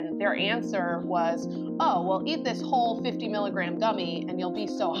their answer was, oh, well, eat this whole 50 milligram gummy and you'll be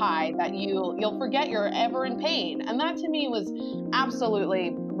so high that you'll forget you're ever in pain. And that to me was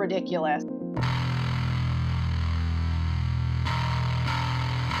absolutely ridiculous.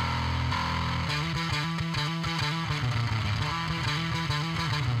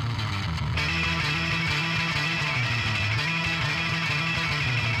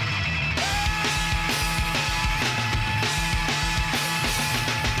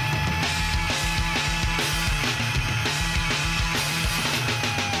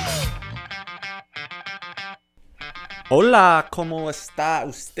 Hola, ¿cómo está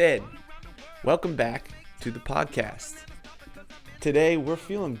usted? Welcome back to the podcast. Today, we're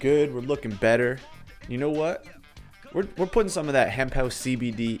feeling good. We're looking better. You know what? We're putting some of that hemp house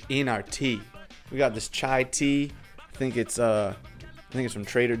CBD in our tea. We got this chai tea. I think it's from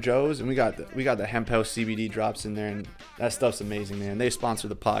Trader Joe's, and we got the hemp house CBD drops in there, and that stuff's amazing, man. They sponsor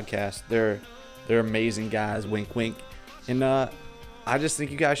the podcast. They're amazing guys. Wink, wink. And I just think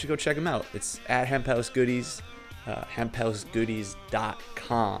you guys should go check them out. It's at Hemp House Goodies.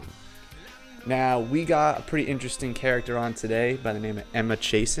 hemphousegoodies.com. Now, we got a pretty interesting character on today by the name of Emma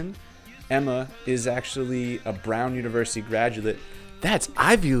Chasin. Emma is actually a Brown University graduate. That's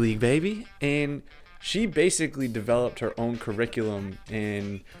Ivy League, baby. And she basically developed her own curriculum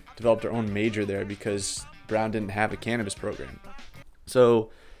and developed her own major there because Brown didn't have a cannabis program. So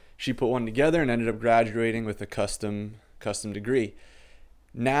she put one together and ended up graduating with a custom degree.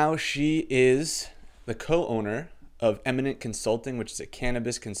 Now she is the co-owner of Eminent Consulting, which is a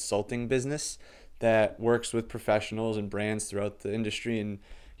cannabis consulting business that works with professionals and brands throughout the industry, and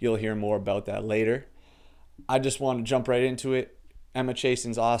you'll hear more about that later. I just want to jump right into it. Emma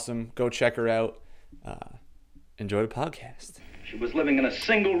Chasin's awesome. Go check her out. Enjoy the podcast. She was living in a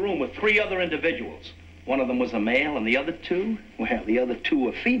single room with 3 other individuals. One of them was a male, and the other 2, well, the other 2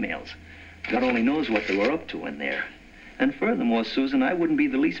 were females. God only knows what they were up to in there. And furthermore, Susan, I wouldn't be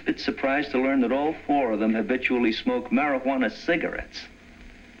the least bit surprised to learn that all 4 of them habitually smoke marijuana cigarettes.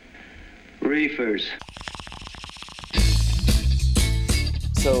 Reefers.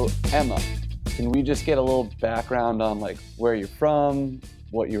 So, Emma, can we just get a little background on like where you're from,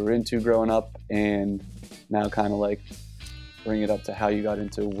 what you were into growing up, and now kind of like bring it up to how you got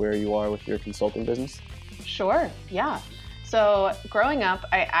into where you are with your consulting business? Sure, yeah. So growing up,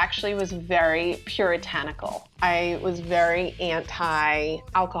 I actually was very puritanical. I was very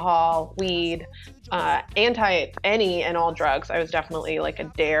anti-alcohol, weed, anti any and all drugs. I was definitely like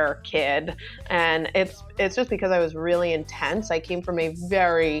a dare kid. And it's just because I was really intense. I came from a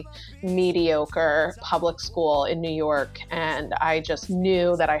very mediocre public school in New York, and I just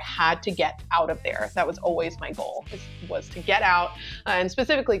knew that I had to get out of there. That was always my goal, was to get out and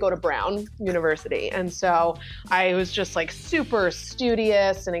specifically go to Brown University. And so I was just like super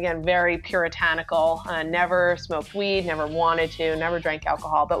studious and again, very puritanical, never smoked weed, never wanted to, never drank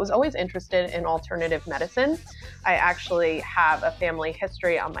alcohol, but was always interested in alternative medicine. I actually have a family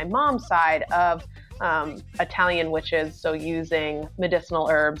history on my mom's side of Italian witches, so using medicinal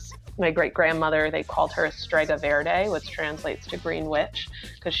herbs. My great-grandmother, they called her Strega Verde, which translates to green witch,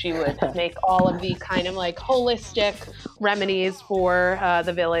 because she would make all of the kind of like holistic remedies for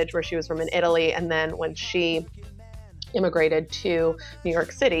the village where she was from in Italy. And then when she immigrated to New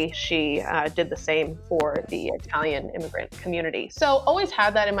York City, she did the same for the Italian immigrant community. So always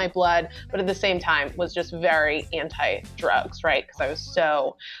had that in my blood, but at the same time was just very anti-drugs, right? Because I was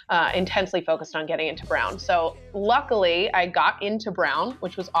so intensely focused on getting into Brown. So luckily I got into Brown,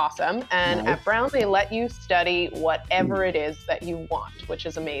 which was awesome. And at Brown, they let you study whatever it is that you want, which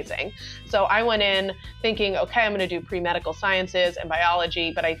is amazing. So I went in thinking, okay, I'm going to do pre-medical sciences and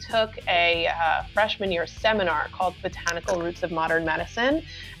biology, but I took a freshman year seminar called Botanical Roots of Modern Medicine.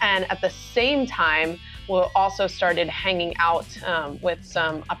 And at the same time, we also started hanging out with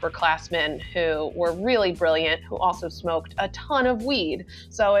some upperclassmen who were really brilliant, who also smoked a ton of weed.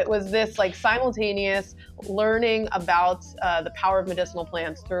 So it was this like simultaneous learning about the power of medicinal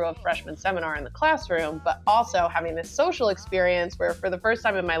plants through a freshman seminar in the classroom, but also having this social experience where for the first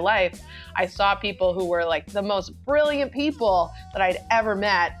time in my life, I saw people who were like the most brilliant people that I'd ever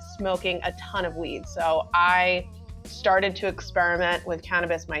met smoking a ton of weed. So I started to experiment with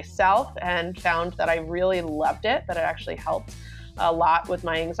cannabis myself and found that I really loved it, that it actually helped a lot with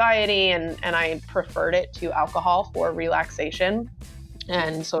my anxiety, and I preferred it to alcohol for relaxation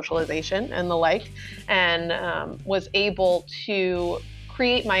and socialization and the like, and was able to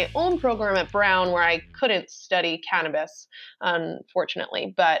create my own program at Brown where I couldn't study cannabis,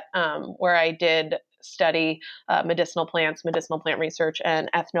 unfortunately, but where I did study medicinal plants, medicinal plant research, and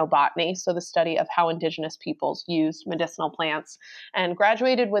ethnobotany. So the study of how indigenous peoples used medicinal plants, and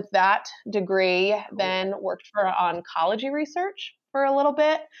graduated with that degree, then worked for oncology research for a little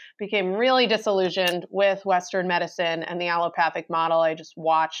bit, became really disillusioned with Western medicine and the allopathic model. I just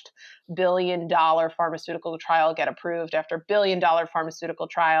watched billion-dollar pharmaceutical trial get approved after billion-dollar pharmaceutical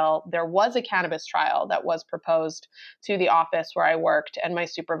trial. There was a cannabis trial that was proposed to the office where I worked, and my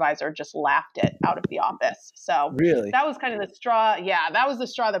supervisor just laughed it out of the office. So Really? that was kind of the straw. Yeah, that was the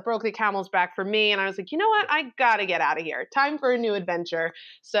straw that broke the camel's back for me. And I was like, you know what? I got to get out of here. Time for a new adventure.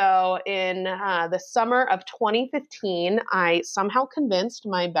 So in the summer of 2015, I somehow convinced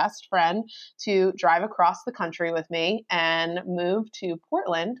my best friend to drive across the country with me and move to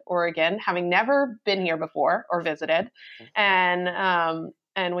Portland, Oregon, having never been here before or visited.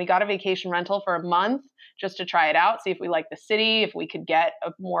 And we got a vacation rental for a month just to try it out, see if we liked the city, if we could get a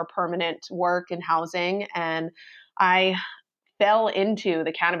more permanent work and housing. And I fell into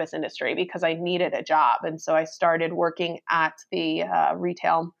the cannabis industry because I needed a job. And so I started working at the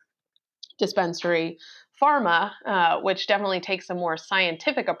retail dispensary pharma, which definitely takes a more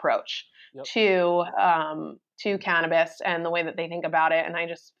scientific approach to cannabis and the way that they think about it. And I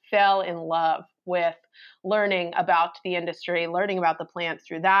just fell in love with learning about the industry, learning about the plant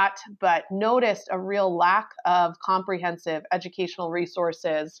through that, but noticed a real lack of comprehensive educational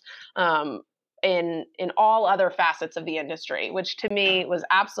resources in all other facets of the industry, which to me was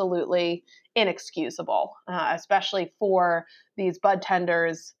absolutely inexcusable, especially for these bud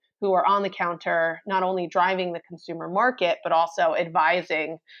tenders who are on the counter, not only driving the consumer market, but also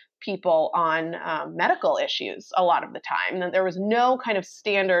advising people on medical issues a lot of the time. And there was no kind of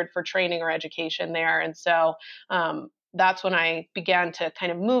standard for training or education there. And so that's when I began to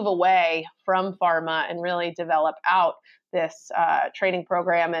kind of move away from pharma and really develop out this training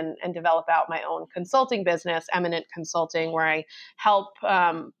program and develop out my own consulting business, Eminent Consulting, where I help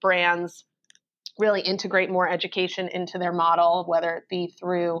brands really integrate more education into their model, whether it be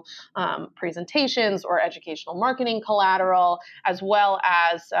through presentations or educational marketing collateral, as well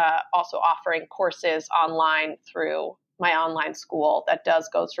as also offering courses online through my online school that does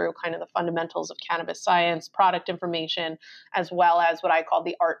go through kind of the fundamentals of cannabis science, product information, as well as what I call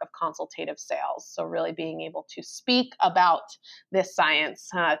the art of consultative sales. So really being able to speak about this science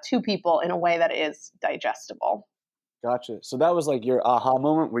to people in a way that is digestible. Gotcha. So that was like your aha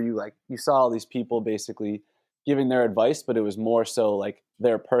moment where you saw all these people basically giving their advice, but it was more so like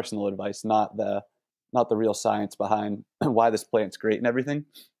their personal advice, not the real science behind why this plant's great and everything.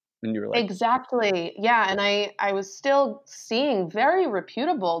 And you were like, exactly. Yeah. And I was still seeing very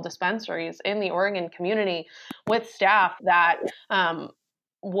reputable dispensaries in the Oregon community with staff that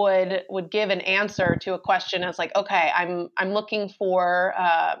would give an answer to a question as like, okay, I'm looking for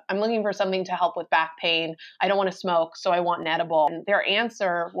something to help with back pain. I don't want to smoke, so I want an edible. And their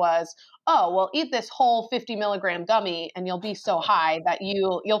answer was, oh, well, eat this whole 50 milligram gummy and you'll be so high that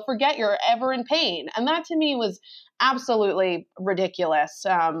you'll forget you're ever in pain. And that to me was absolutely ridiculous.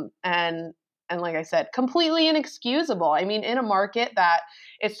 And like I said, completely inexcusable. I mean, in a market that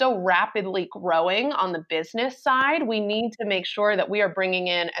is so rapidly growing on the business side, we need to make sure that we are bringing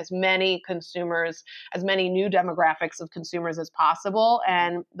in as many consumers, as many new demographics of consumers as possible.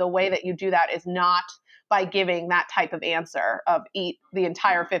 And the way that you do that is not by giving that type of answer of eat the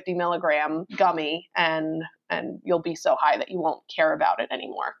entire 50 milligram gummy and you'll be so high that you won't care about it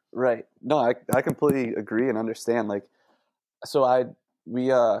anymore. Right. No, I completely agree and understand. Like, so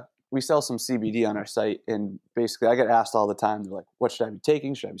we sell some CBD on our site, and basically I get asked all the time, they're like, what should I be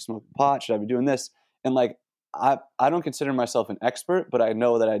taking? Should I be smoking pot? Should I be doing this? And like, I don't consider myself an expert, but I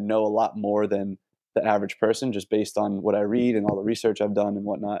know that I know a lot more than the average person just based on what I read and all the research I've done and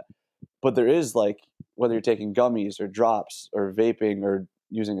whatnot. But there is like, whether you're taking gummies or drops or vaping or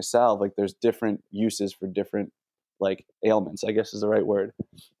using a salve, like there's different uses for different like ailments, I guess is the right word,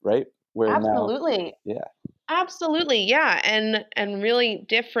 right? Where absolutely. Now, yeah. Absolutely, yeah, and really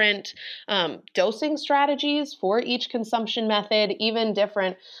different dosing strategies for each consumption method, even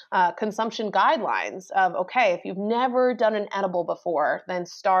different consumption guidelines of, okay, if you've never done an edible before, then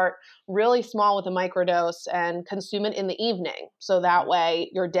start really small with a microdose and consume it in the evening. So that way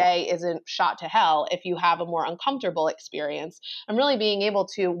your day isn't shot to hell if you have a more uncomfortable experience. And really being able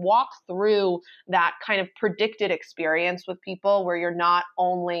to walk through that kind of predicted experience with people where you're not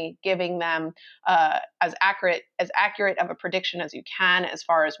only giving them as accurate as accurate of a prediction as you can as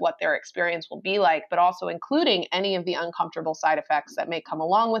far as what their experience will be like, but also including any of the uncomfortable side effects that may come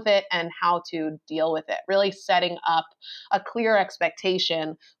along with it and how to deal with it. Really setting up a clear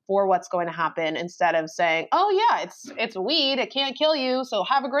expectation for what's going to happen instead of saying, oh yeah, it's weed, it can't kill you, so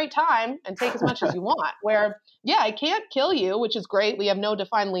have a great time and take as much as you want. Where, yeah, it can't kill you, which is great. We have no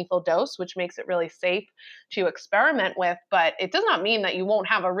defined lethal dose, which makes it really safe to experiment with, but it does not mean that you won't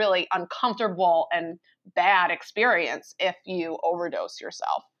have a really uncomfortable and bad experience if you overdose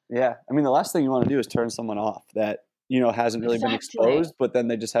yourself. Yeah. I mean, the last thing you want to do is turn someone off that, hasn't really been exposed, but then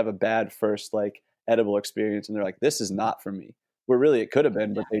they just have a bad first like edible experience and they're like, this is not for me. Where really it could have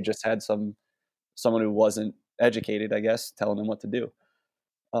been, but they just had someone who wasn't educated, I guess, telling them what to do.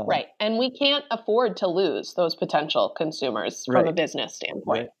 Right. And we can't afford to lose those potential consumers from a business standpoint.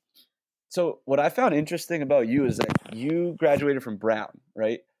 Right. So what I found interesting about you is that you graduated from Brown,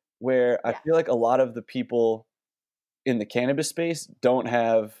 right? Where I feel like a lot of the people in the cannabis space don't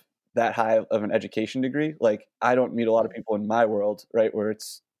have that high of an education degree. Like I don't meet a lot of people in my world, right, where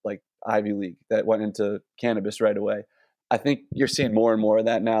it's like Ivy League that went into cannabis right away. I think you're seeing more and more of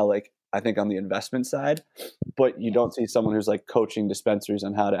that now, like I think on the investment side, but you don't see someone who's like coaching dispensaries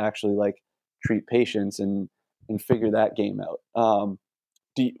on how to actually like treat patients and figure that game out.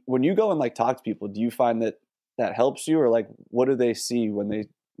 When you go and like talk to people, do you find that helps you, or like what do they see when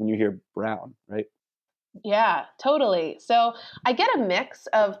you hear Brown, right? Yeah, totally. So I get a mix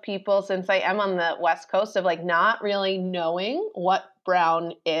of people, since I am on the West Coast, of like not really knowing what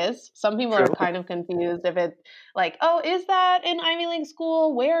Brown is. Some people are kind of confused if it's like, oh, is that an Ivy League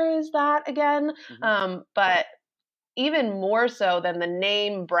school? Where is that again? But even more so than the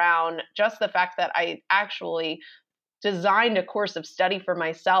name Brown, just the fact that I actually designed a course of study for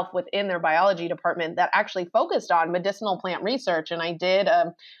myself within their biology department that actually focused on medicinal plant research. And I did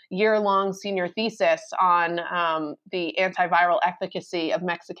a year-long senior thesis on the antiviral efficacy of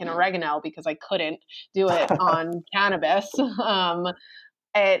Mexican oregano because I couldn't do it on cannabis.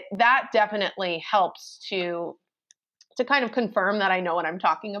 That definitely helps to kind of confirm that I know what I'm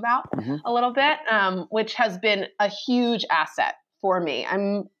talking about a little bit, which has been a huge asset for me.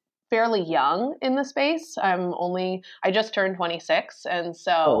 I'm fairly young in the space. I just turned 26. And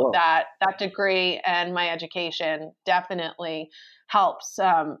so that degree and my education definitely helps,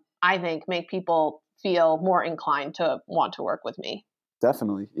 I think, make people feel more inclined to want to work with me.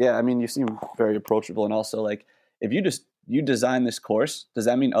 Definitely. Yeah. I mean, you seem very approachable. And also like, if you design this course, does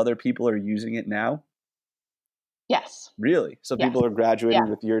that mean other people are using it now? Yes. Really? So people are graduating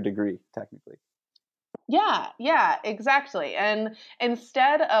with your degree, technically. Yeah, exactly. And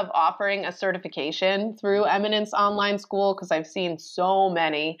instead of offering a certification through Eminence Online School, because I've seen so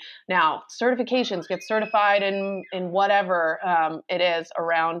many now certifications get certified in whatever it is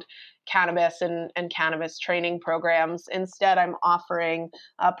around cannabis and cannabis training programs. Instead, I'm offering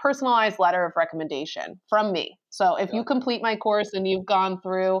a personalized letter of recommendation from me. So if you complete my course and you've gone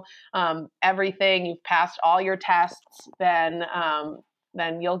through everything, you've passed all your tests, then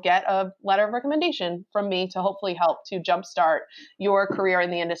you'll get a letter of recommendation from me to hopefully help to jumpstart your career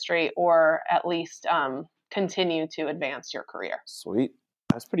in the industry, or at least continue to advance your career. Sweet.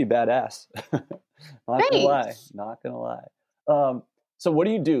 That's pretty badass. Not gonna lie. So what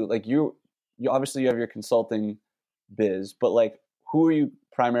do you do? Like you obviously you have your consulting biz, but like who are you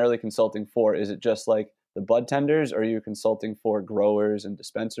primarily consulting for? Is it just like the bud tenders, or are you consulting for growers and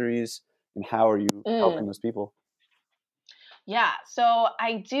dispensaries? And how are you helping those people? Yeah, so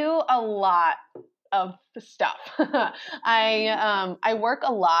I do a lot of stuff. I work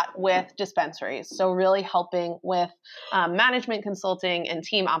a lot with dispensaries, so really helping with management consulting and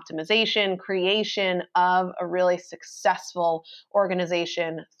team optimization, creation of a really successful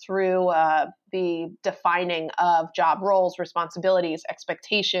organization through the defining of job roles, responsibilities,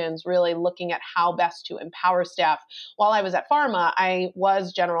 expectations, really looking at how best to empower staff. While I was at Pharma, I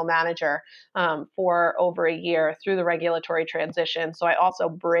was general manager for over a year through the regulatory transition. So I also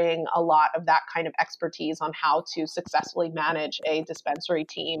bring a lot of that kind of expertise on how to successfully manage a dispensary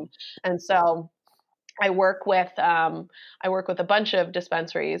team. And so I work with a bunch of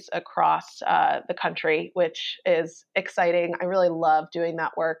dispensaries across the country, which is exciting. I really love doing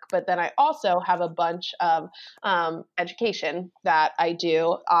that work. But then I also have a bunch of education that I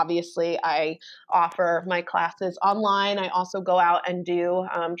do. Obviously, I offer my classes online. I also go out and do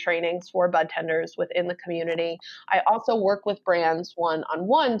trainings for bud tenders within the community. I also work with brands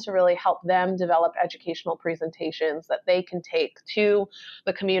one-on-one to really help them develop educational presentations that they can take to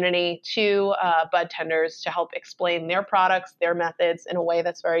the community, to bud tenders, to help explain their products, their methods in a way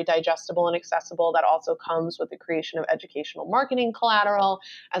that's very digestible and accessible. That also comes with the creation of educational marketing collateral,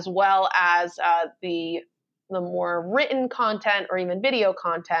 as well as the the more written content or even video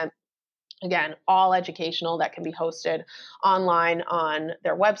content. Again, all educational that can be hosted online on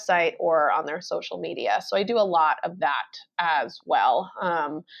their website or on their social media. So I do a lot of that as well.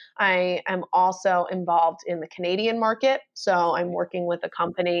 I am also involved in the Canadian market. So I'm working with a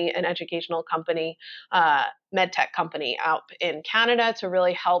company, an educational company, medtech company out in Canada to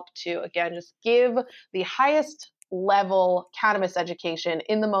really help to, again, just give the highest level cannabis education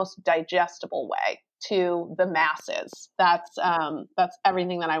in the most digestible way to the masses. That's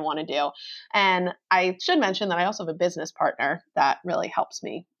everything that I want to do. And I should mention that I also have a business partner that really helps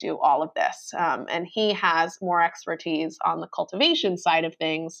me do all of this. And he has more expertise on the cultivation side of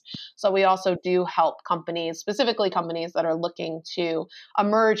things. So we also do help companies, specifically companies that are looking to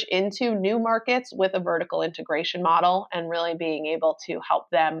emerge into new markets with a vertical integration model, and really being able to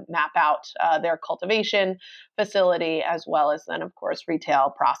help them map out their cultivation facility, as well as then, of course,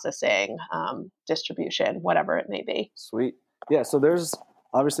 retail, processing, distribution, whatever it may be. Sweet. Yeah. So there's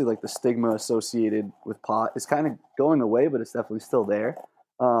obviously like the stigma associated with pot is kind of going away, but it's definitely still there.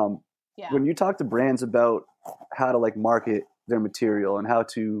 When you talk to brands about how to like market their material and how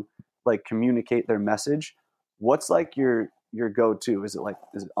to like communicate their message, what's like your go-to? Is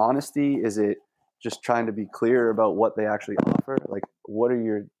it honesty? Is it just trying to be clear about what they actually offer? Like, what are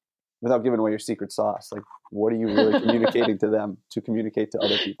your, without giving away your secret sauce, like what are you really communicating to them to communicate to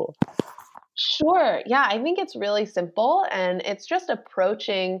other people? Sure. Yeah, I think it's really simple, and it's just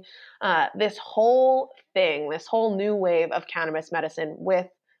approaching this whole thing, this whole new wave of cannabis medicine with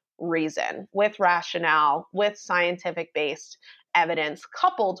reason, with rationale, with scientific based evidence,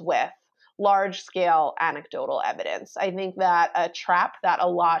 coupled with large scale anecdotal evidence. I think that a trap that a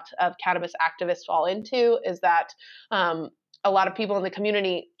lot of cannabis activists fall into is that a lot of people in the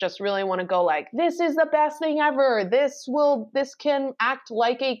community just really want to go like, this is the best thing ever. This can act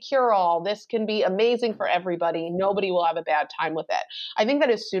like a cure-all. This can be amazing for everybody. Nobody will have a bad time with it. I think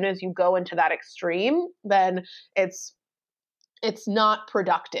that as soon as you go into that extreme, then it's not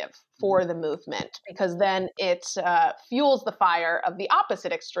productive for the movement, because then it fuels the fire of the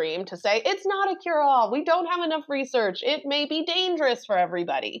opposite extreme to say, it's not a cure-all. We don't have enough research. It may be dangerous for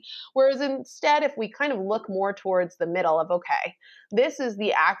everybody. Whereas instead, if we kind of look more towards the middle of, okay, this is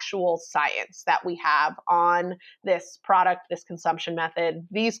the actual science that we have on this product, this consumption method,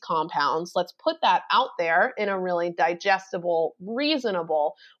 these compounds, let's put that out there in a really digestible,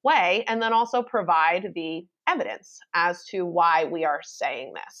 reasonable way, and then also provide the evidence as to why we are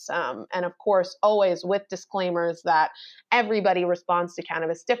saying this. And of course, always with disclaimers that everybody responds to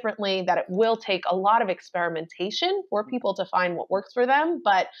cannabis differently, that it will take a lot of experimentation for people to find what works for them.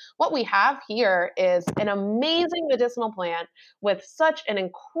 But what we have here is an amazing medicinal plant with such an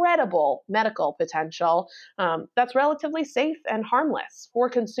incredible medical potential that's relatively safe and harmless for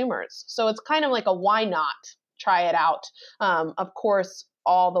consumers. So it's kind of like a why not try it out. Of course,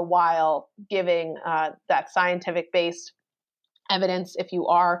 all the while giving that scientific based evidence if you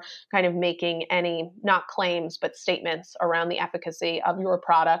are kind of making any, not claims, but statements around the efficacy of your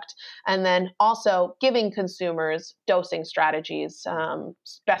product. And then also giving consumers dosing strategies,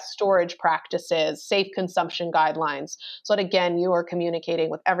 best storage practices, safe consumption guidelines. So that again, you are communicating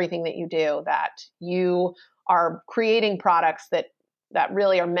with everything that you do, that you are creating products that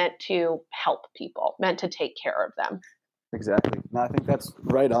really are meant to help people, meant to take care of them. Exactly. No, I think that's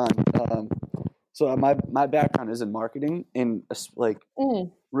right on. So my background is in marketing, and like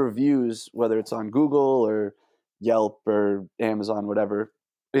reviews, whether it's on Google or Yelp or Amazon, whatever,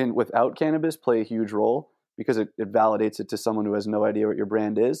 and without cannabis play a huge role because it validates it to someone who has no idea what your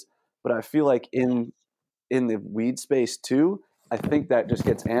brand is. But I feel like in the weed space too, I think that just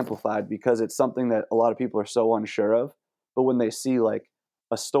gets amplified because it's something that a lot of people are so unsure of. But when they see like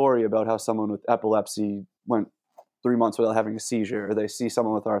a story about how someone with epilepsy went 3 months without having a seizure, or they see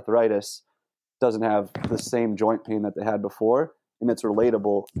someone with arthritis doesn't have the same joint pain that they had before, and it's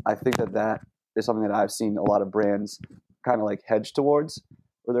relatable, I think that is something that I've seen a lot of brands kind of like hedge towards,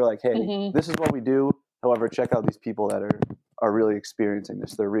 where they're like, hey, this is what we do. However, check out these people that are really experiencing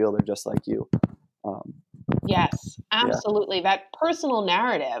this. They're real. They're just like you. Yes, absolutely. Yeah. That personal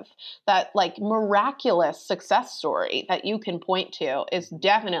narrative, that like miraculous success story that you can point to is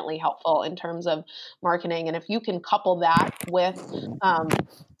definitely helpful in terms of marketing. And if you can couple that with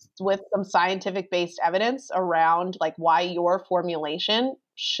some scientific based evidence around like why your formulation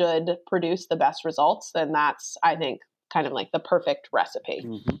should produce the best results, then that's, I think, kind of like the perfect recipe.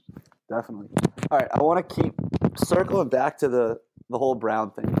 Mm-hmm. Definitely. All right. I want to keep circling back to the whole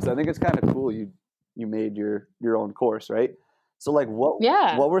brown thing, because I think it's kind of cool. You made your own course, right? So like what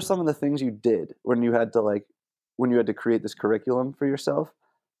were some of the things you did when you had to create this curriculum for yourself?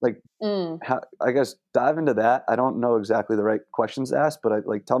 Like, I guess dive into that. I don't know exactly the right questions to ask, but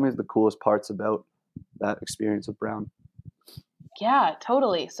tell me the coolest parts about that experience with Brown. Yeah,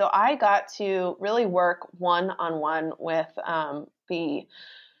 totally. So I got to really work one-on-one with the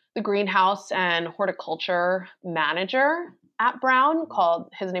greenhouse and horticulture manager at Brown.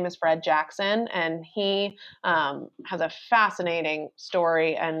 His name is Fred Jackson, and he has a fascinating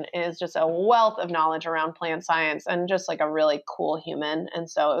story and is just a wealth of knowledge around plant science and just like a really cool human. And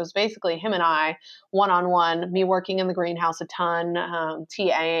so it was basically him and I one-on-one, me working in the greenhouse a ton,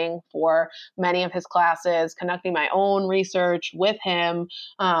 TAing for many of his classes, conducting my own research with him,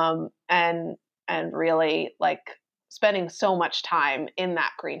 and really like spending so much time in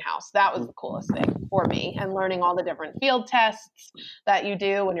that greenhouse. That was the coolest thing for me, and learning all the different field tests that you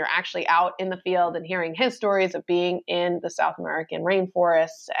do when you're actually out in the field, and hearing his stories of being in the South American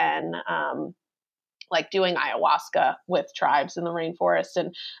rainforests and like doing ayahuasca with tribes in the rainforest,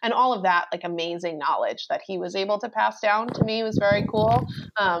 and all of that like amazing knowledge that he was able to pass down to me was very cool.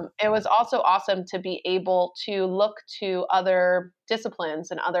 It was also awesome to be able to look to other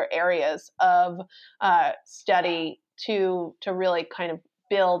disciplines and other areas of study to really kind of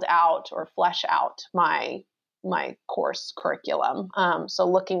build out or flesh out my course curriculum. So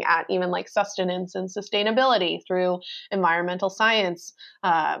looking at even like sustenance and sustainability through environmental science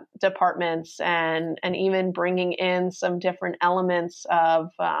departments, and even bringing in some different elements of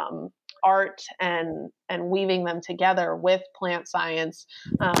art and weaving them together with plant science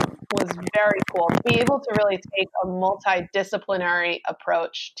was very cool. To be able to really take a multidisciplinary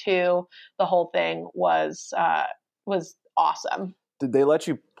approach to the whole thing was awesome. Did they let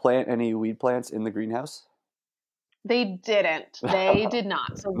you plant any weed plants in the greenhouse? They didn't. They did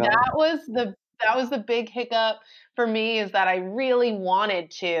not. So no. that was the big hiccup for me, is that I really wanted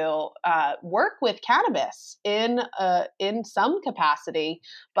to work with cannabis in some capacity,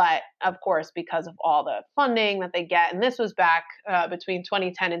 but of course, because of all the funding that they get, and this was back between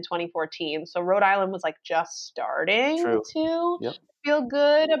 2010 and 2014, so Rhode Island was like just starting to feel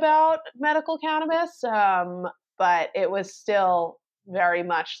good about medical cannabis, but it was still very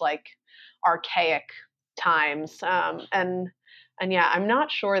much like archaic times. And yeah, I'm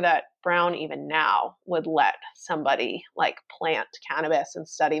not sure that Brown even now would let somebody like plant cannabis and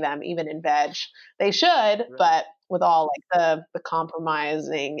study them even in veg. They should, right. But with all like the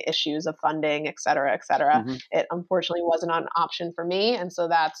compromising issues of funding, et cetera, it unfortunately wasn't an option for me. And so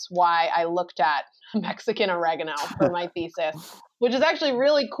that's why I looked at Mexican oregano for my thesis, which is actually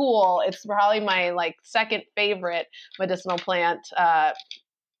really cool. It's probably my like second favorite medicinal plant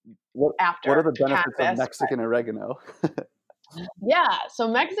What are the benefits of Mexican oregano? Yeah, so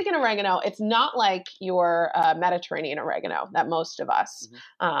Mexican oregano, it's not like your Mediterranean oregano that most of us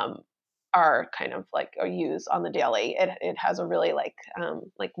are kind of like or use on the daily. It has a really like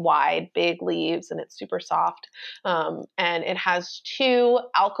wide, big leaves, and it's super soft. And it has two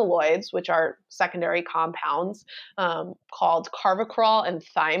alkaloids, which are secondary compounds called carvacrol and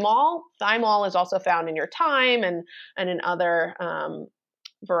thymol. Thymol is also found in your thyme and in other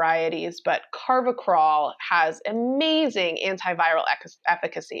varieties, but carvacrol has amazing antiviral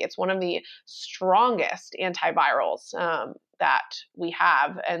efficacy. It's one of the strongest antivirals that we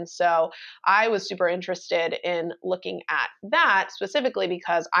have. And so I was super interested in looking at that specifically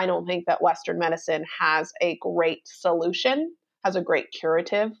because I don't think that Western medicine has a great solution, has a great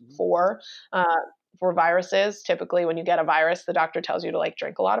curative for viruses. Typically, when you get a virus, the doctor tells you to like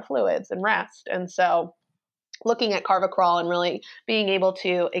drink a lot of fluids and rest. And so looking at carvacrol and really being able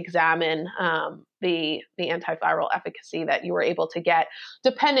to examine the antiviral efficacy that you were able to get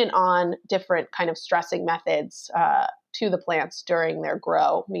dependent on different kind of stressing methods to the plants during their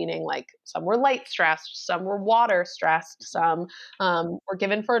grow, meaning like some were light stressed, some were water stressed, some were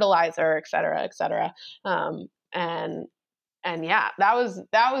given fertilizer, et cetera. And yeah, that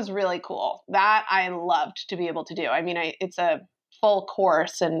was really cool. That I loved to be able to do. I mean, it's a full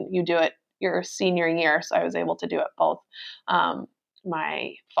course and you do it your senior year. So I was able to do it both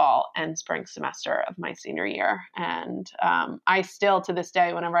my fall and spring semester of my senior year. And I still, to this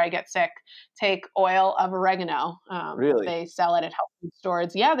day, whenever I get sick, take oil of oregano. Really? They sell it at health food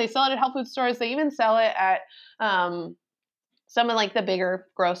stores. Yeah, they sell it at health food stores. They even sell it at some of like the bigger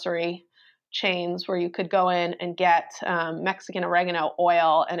grocery chains where you could go in and get Mexican oregano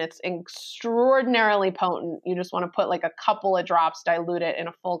oil, and it's extraordinarily potent. You just want to put like a couple of drops, dilute it in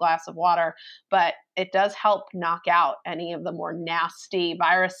a full glass of water, but it does help knock out any of the more nasty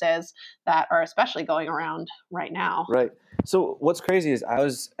viruses that are especially going around right now. Right. So what's crazy is I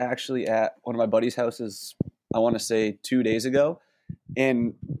was actually at one of my buddy's houses, I want to say 2 days ago,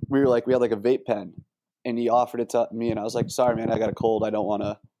 and we had like a vape pen, and he offered it to me, and I was like, sorry, man, I got a cold. I don't want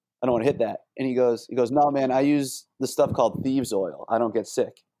to I don't want to hit that. And he goes, no, man, I use this stuff called thieves oil. I don't get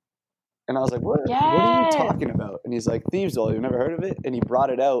sick. And I was like, what are you talking about? And he's like, thieves oil. You've never heard of it? And he brought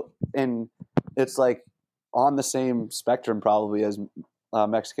it out, and it's like on the same spectrum probably as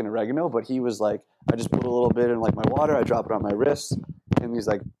Mexican oregano, but he was like, I just put a little bit in like my water, I drop it on my wrist, and he's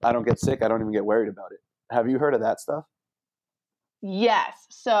like, I don't get sick, I don't even get worried about it. Have you heard of that stuff? Yes.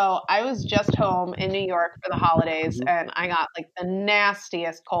 So I was just home in New York for the holidays, and I got like the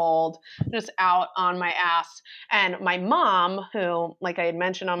nastiest cold, just out on my ass. And my mom, who, like I had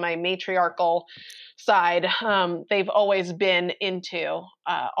mentioned on my matriarchal side, they've always been into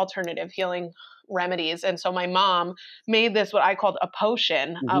alternative healing remedies. And so my mom made this, what I called a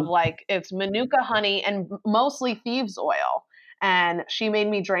potion of like, it's Manuka honey and mostly thieves oil. And she made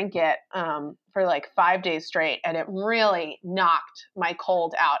me drink it for like 5 days straight, and it really knocked my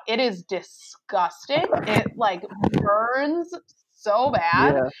cold out. It is disgusting. It like burns so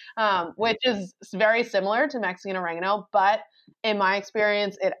bad, which is very similar to Mexican oregano, but in my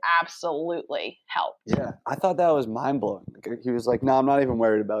experience, it absolutely helped. Yeah, I thought that was mind-blowing. He was like, no, I'm not even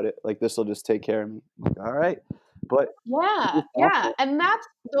worried about it. Like, this will just take care of me. I'm like, all right. But yeah. And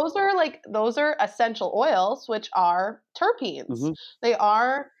those are essential oils, which are terpenes. They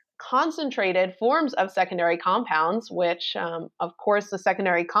are concentrated forms of secondary compounds, which, of course, the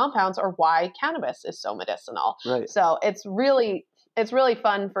secondary compounds are why cannabis is so medicinal. Right. So it's really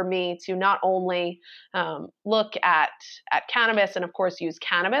fun for me to not only look at cannabis and, of course, use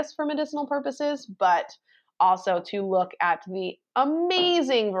cannabis for medicinal purposes, but also to look at the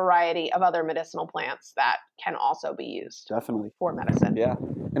amazing variety of other medicinal plants that can also be used definitely for medicine. Yeah.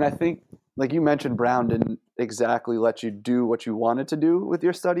 And I think, like you mentioned, Brown didn't exactly let you do what you wanted to do with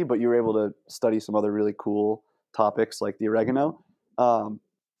your study, but you were able to study some other really cool topics like the oregano.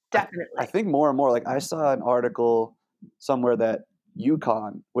 Definitely. I think more and more, like I saw an article somewhere that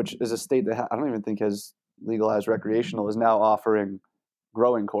Yukon, which is a state that I don't even think has legalized recreational, is now offering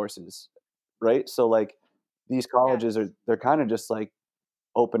growing courses, right? So like these colleges they're kind of just like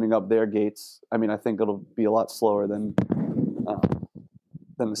opening up their gates. I mean, I think it'll be a lot slower than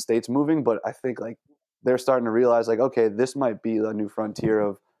the states moving, but I think like they're starting to realize like, okay, this might be the new frontier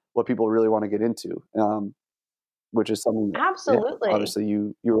of what people really want to get into, which is something that, absolutely. Obviously,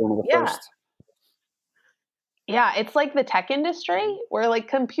 you were one of the first. Yeah, it's like the tech industry where like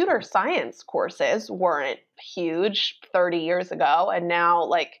computer science courses weren't huge 30 years ago, and now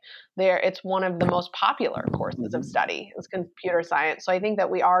like it's one of the most popular courses of study is computer science. So I think that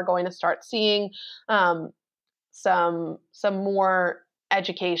we are going to start seeing some more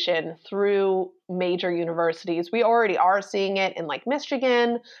education through major universities. We already are seeing it in like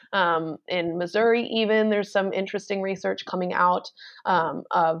Michigan, in Missouri even. There's some interesting research coming out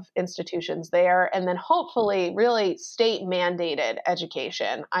of institutions there. And then hopefully really state mandated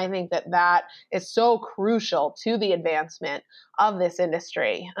education. I think that is so crucial to the advancement of this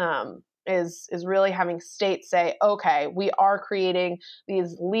industry. Is really having states say, okay, we are creating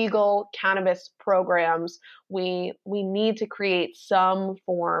these legal cannabis programs. We need to create some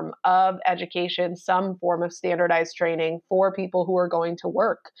form of education, some form of standardized training for people who are going to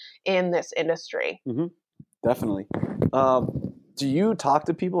work in this industry. Definitely. Do you talk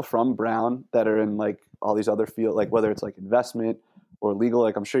to people from Brown that are in like all these other fields, like whether it's like investment or legal?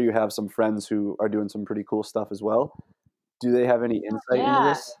 Like I'm sure you have some friends who are doing some pretty cool stuff as well. Do they have any insight into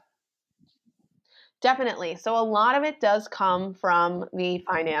this? Definitely. So a lot of it does come from the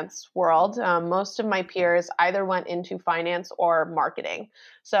finance world. Most of my peers either went into finance or marketing.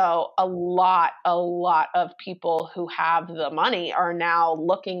 So a lot of people who have the money are now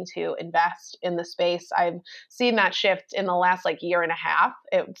looking to invest in the space. I've seen that shift in the last like year and a half.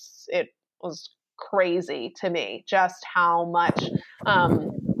 It was crazy to me just how much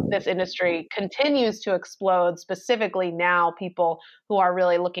this industry continues to explode, specifically now people who are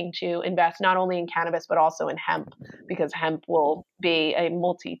really looking to invest not only in cannabis, but also in hemp, because hemp will be a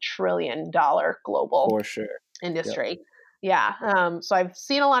multi-trillion-dollar global for sure industry. Yep. Yeah. So I've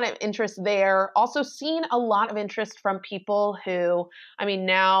seen a lot of interest there. Also seen a lot of interest from people who, I mean,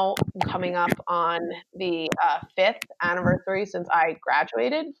 now coming up on the 5th anniversary since I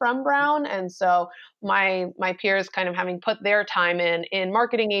graduated from Brown. And so my peers kind of having put their time in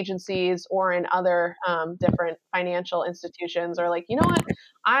marketing agencies or in other different financial institutions are like, you know what?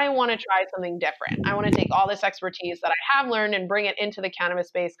 I want to try something different. I want to take all this expertise that I have learned and bring it into the cannabis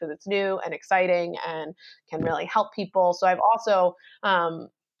space because it's new and exciting and can really help people. So I've also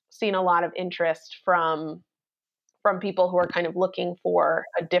seen a lot of interest from people who are kind of looking for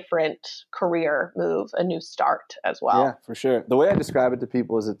a different career move, a new start as well. Yeah, for sure. The way I describe it to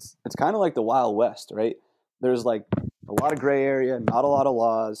people is it's kind of like the Wild West, right? There's like a lot of gray area, not a lot of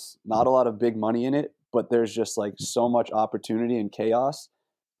laws, not a lot of big money in it, but there's just like so much opportunity and chaos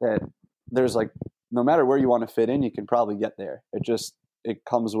that there's like, no matter where you want to fit in, you can probably get there. It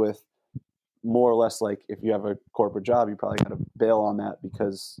comes with more or less like if you have a corporate job, you probably got to bail on that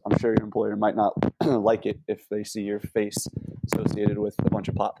because I'm sure your employer might not like it if they see your face associated with a bunch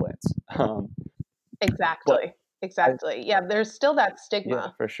of pot plants. Exactly. Yeah, there's still that stigma. Yeah,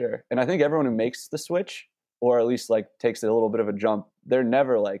 for sure. And I think everyone who makes the switch, or at least like takes a little bit of a jump, they're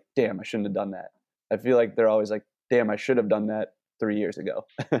never like, damn, I shouldn't have done that. I feel like they're always like, damn, I should have done that 3 years ago.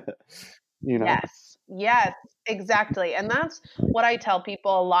 Yes, exactly. And that's what I tell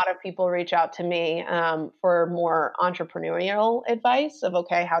people. A lot of people reach out to me for more entrepreneurial advice of,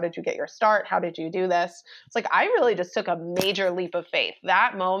 okay, how did you get your start? How did you do this? It's like, I really just took a major leap of faith.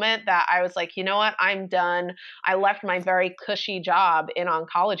 That moment that I was like, you know what, I'm done. I left my very cushy job in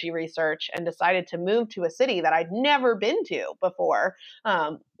oncology research and decided to move to a city that I'd never been to before,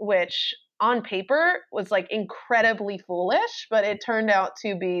 which on paper was like incredibly foolish, but it turned out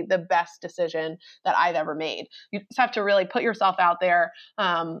to be the best decision that I've ever made. You just have to really put yourself out there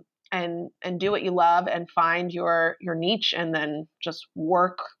and do what you love and find your niche, and then just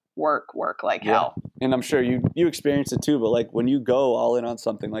work like hell. And I'm sure you experience it too, but like when you go all in on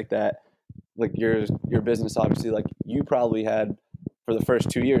something like that, like your business, obviously, like you probably had for the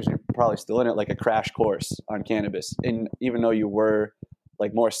first 2 years, you're probably still in it, like a crash course on cannabis. And even though you were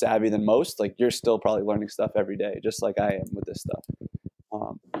like more savvy than most, like you're still probably learning stuff every day, just like I am with this stuff.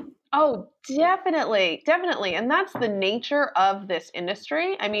 Oh, definitely. And that's the nature of this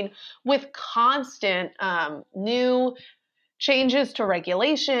industry. I mean, with constant new changes to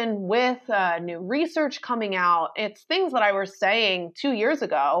regulation, with new research coming out, it's things that I was saying 2 years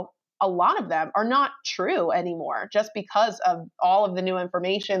ago. A lot of them are not true anymore just because of all of the new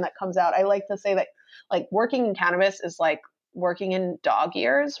information that comes out. I like to say that like working in cannabis is like working in dog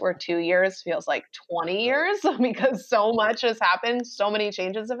years, where 2 years feels like 20 years because so much has happened, so many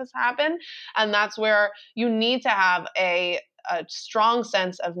changes have happened. And that's where you need to have a strong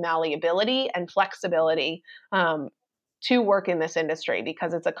sense of malleability and flexibility to work in this industry,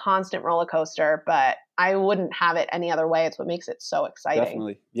 because it's a constant roller coaster, but I wouldn't have it any other way. It's what makes it so exciting.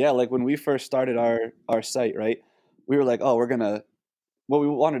 Definitely. Yeah. Like when we first started our site, right, we were like, oh, what we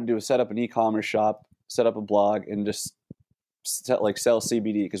wanted to do was set up an e-commerce shop, set up a blog, and just sell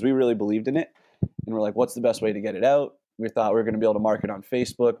CBD, because we really believed in it. And we're like, what's the best way to get it out? We thought we were going to be able to market on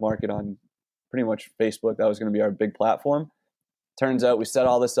Facebook, market on pretty much Facebook. That was going to be our big platform. Turns out we set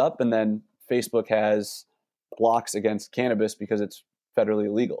all this up, and then Facebook has blocks against cannabis because it's federally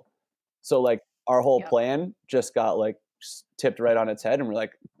illegal. So like our whole plan just got like tipped right on its head, and we're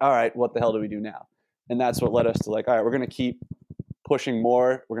like, all right, what the hell do we do now? And that's what led us to like, all right, we're going to keep pushing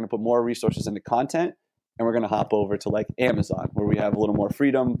more. We're going to put more resources into content, and we're going to hop over to like Amazon, where we have a little more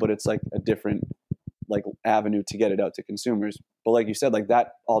freedom, but it's like a different like avenue to get it out to consumers. But like you said, like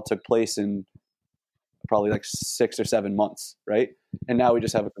that all took place in probably like 6 or 7 months, right? And now we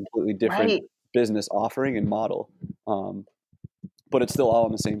just have a completely different business offering and model, but it's still all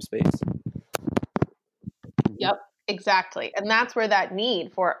in the same space. Yep, exactly. And that's where that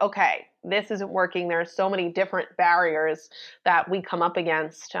need for, okay, this isn't working. There are so many different barriers that we come up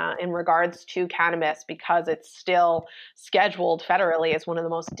against in regards to cannabis, because it's still scheduled federally as one of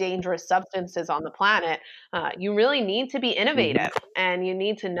the most dangerous substances on the planet. You really need to be innovative, and you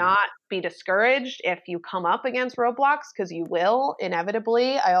need to not be discouraged if you come up against roadblocks, because you will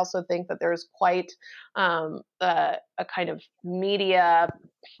inevitably. I also think that there's quite a kind of media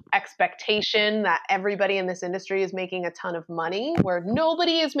expectation that everybody in this industry is making a ton of money, where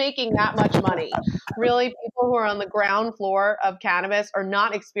nobody is making that much money. Really, people who are on the ground floor of cannabis are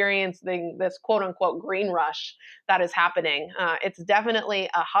not experiencing this quote unquote green rush that is happening. It's definitely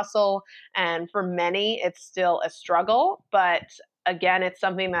a hustle, and for many, it's still a struggle. But again, it's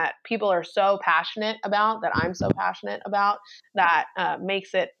something that people are so passionate about, that I'm so passionate about, that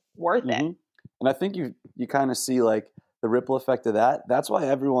makes it worth it. And I think you kind of see like the ripple effect of that. That's why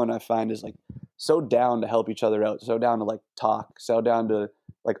everyone I find is like so down to help each other out, so down to like talk, so down to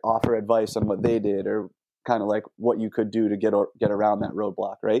like offer advice on what they did, or kind of like what you could do to get around that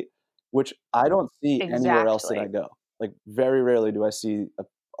roadblock, right? Which I don't see anywhere else that I go. Like very rarely do I see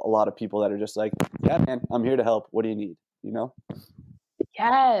a lot of people that are just like, yeah, man, I'm here to help. What do you need? You know?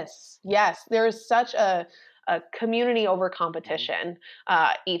 Yes. There is such a community over competition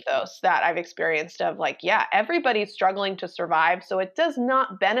ethos that I've experienced of like, yeah, everybody's struggling to survive. So it does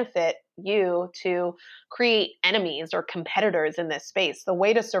not benefit you to create enemies or competitors in this space. The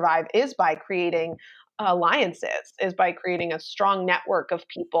way to survive is by creating alliances is by creating a strong network of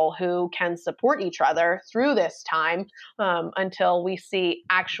people who can support each other through this time until we see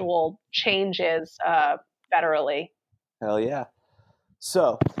actual changes federally. Hell yeah.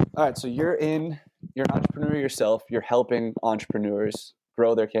 So, all right. So you're an entrepreneur yourself. You're helping entrepreneurs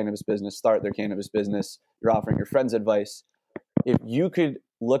grow their cannabis business, start their cannabis business. You're offering your friends advice. If you could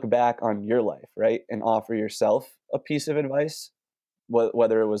look back on your life, right, and offer yourself a piece of advice,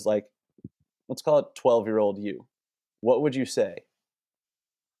 whether it was like, let's call it 12-year-old you, what would you say?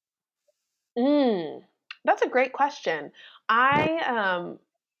 That's a great question. I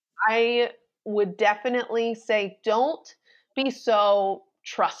would definitely say don't be so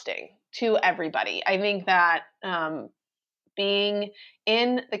trusting to everybody. I think that being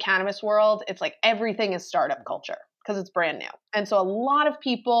in the cannabis world, it's like everything is startup culture because it's brand new. And so a lot of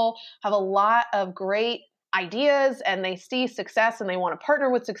people have a lot of great ideas and they see success and they want to partner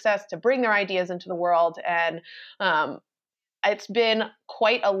with success to bring their ideas into the world. And it's been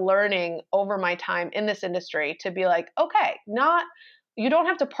quite a learning over my time in this industry to be like, okay, you don't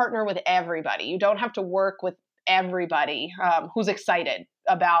have to partner with everybody. You don't have to work with everybody who's excited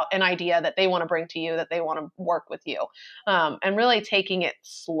about an idea that they want to bring to you, that they want to work with you, and really taking it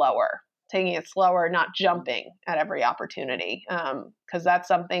slower, not jumping at every opportunity. Because that's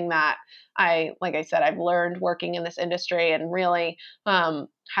something that like I said, I've learned working in this industry and really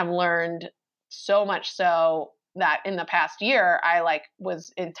have learned so much so that in the past year, I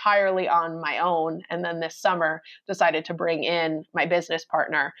was entirely on my own. And then this summer decided to bring in my business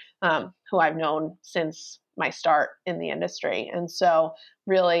partner, who I've known since my start in the industry. And so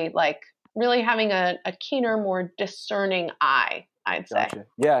really having a keener, more discerning eye, I'd say. Gotcha.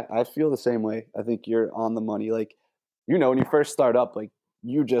 Yeah, I feel the same way. I think you're on the money. Like, when you first start up, like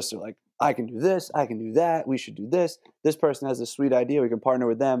you just are like, I can do this, I can do that, we should do this. This person has a sweet idea, we can partner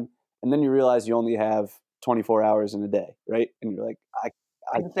with them. And then you realize you only have 24 hours in a day, right? And you're like, I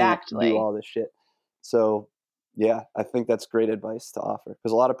Exactly. can't do all this shit. So yeah, I think that's great advice to offer,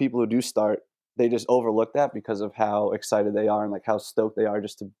 because a lot of people who do start, they just overlook that because of how excited they are and like how stoked they are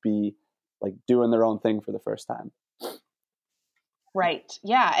just to be like doing their own thing for the first time. Right.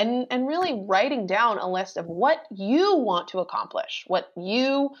 Yeah. And really writing down a list of what you want to accomplish, with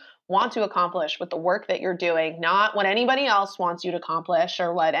the work that you're doing, not what anybody else wants you to accomplish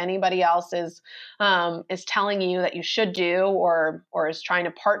or what anybody else is telling you that you should do or is trying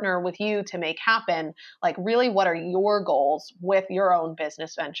to partner with you to make happen. Like, really, what are your goals with your own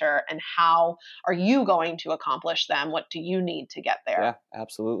business venture and how are you going to accomplish them? What do you need to get there? Yeah,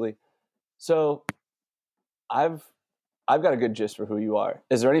 absolutely. So I've got a good gist for who you are.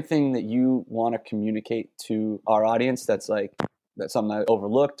 Is there anything that you want to communicate to our audience that's something I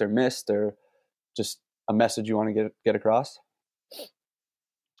overlooked or missed, or just a message you want to get across?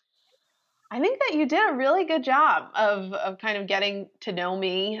 I think that you did a really good job of kind of getting to know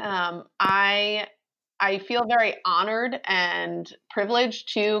me. I feel very honored and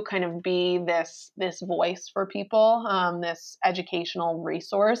privileged to kind of be this voice for people, this educational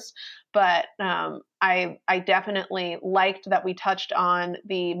resource. But I definitely liked that we touched on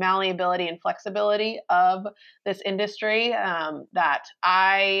the malleability and flexibility of this industry. That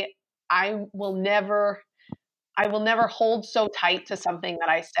I will never hold so tight to something that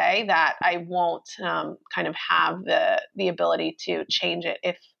I say that I won't kind of have the ability to change it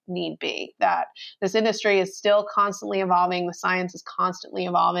if need be. That this industry is still constantly evolving, the science is constantly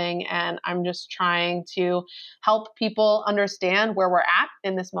evolving, and I'm just trying to help people understand where we're at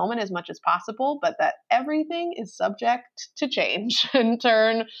in this moment as much as possible, but that everything is subject to change and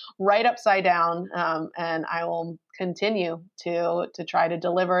turn right upside down. And I will continue to try to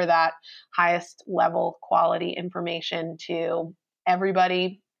deliver that highest level quality information to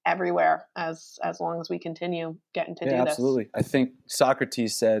everybody everywhere as long as we continue getting to do this. Absolutely. I think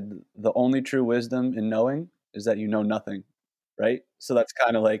Socrates said the only true wisdom in knowing is that you know nothing, right? So that's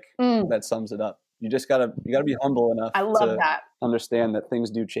kind of like that sums it up. You just gotta be humble enough to understand that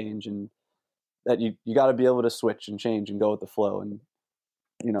things do change and that you gotta be able to switch and change and go with the flow, and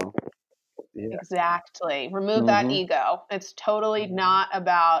yeah. Exactly. Remove that ego. It's totally not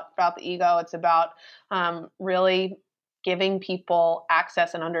about the ego. It's about really giving people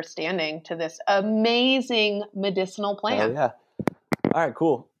access and understanding to this amazing medicinal plant. Yeah. All right,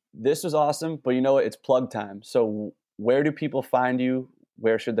 cool. This was awesome, but you know what? It's plug time. So where do people find you?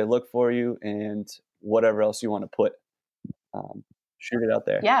 Where should they look for you? And whatever else you want to put. Shoot it out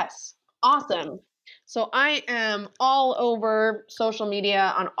there. Yes. Awesome. So I am all over social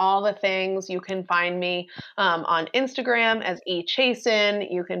media on all the things. You can find me on Instagram as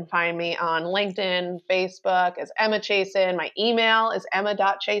eChasin. You can find me on LinkedIn, Facebook as Emma Chasin. My email is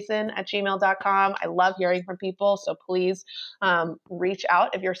emma.chasin@gmail.com. I love hearing from people, so please reach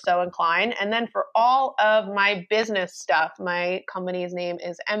out if you're so inclined. And then for all of my business stuff, my company's name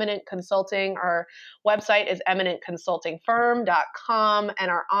is Eminent Consulting. Our website is eminentconsultingfirm.com,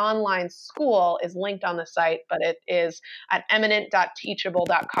 and our online school is linked on the site, but it is at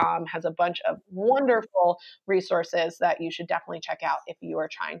eminent.teachable.com, has a bunch of wonderful resources that you should definitely check out if you are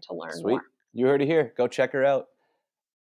trying to learn Sweet. more. You heard it here. Go check her out.